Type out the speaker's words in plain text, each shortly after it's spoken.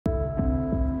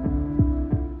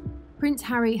Prince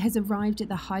Harry has arrived at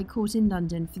the High Court in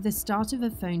London for the start of a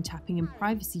phone tapping and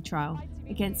privacy trial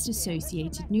against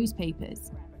associated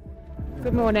newspapers.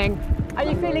 Good morning. Are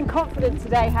you feeling confident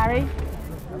today, Harry?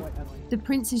 The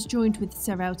Prince is joined with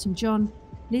Sir Elton John,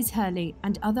 Liz Hurley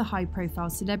and other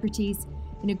high-profile celebrities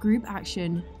in a group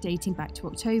action dating back to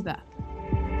October.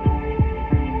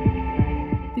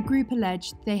 The group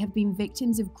alleged they have been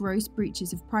victims of gross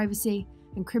breaches of privacy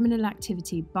and criminal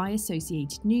activity by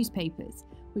associated newspapers,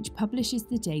 which publishes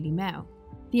the Daily Mail.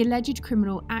 The alleged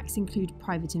criminal acts include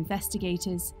private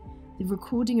investigators, the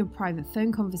recording of private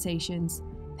phone conversations,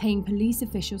 paying police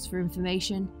officials for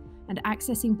information, and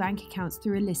accessing bank accounts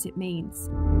through illicit means.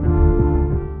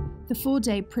 The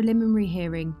 4-day preliminary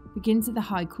hearing begins at the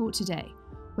High Court today,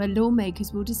 where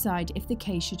lawmakers will decide if the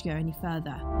case should go any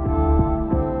further.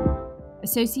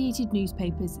 Associated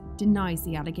Newspapers denies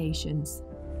the allegations.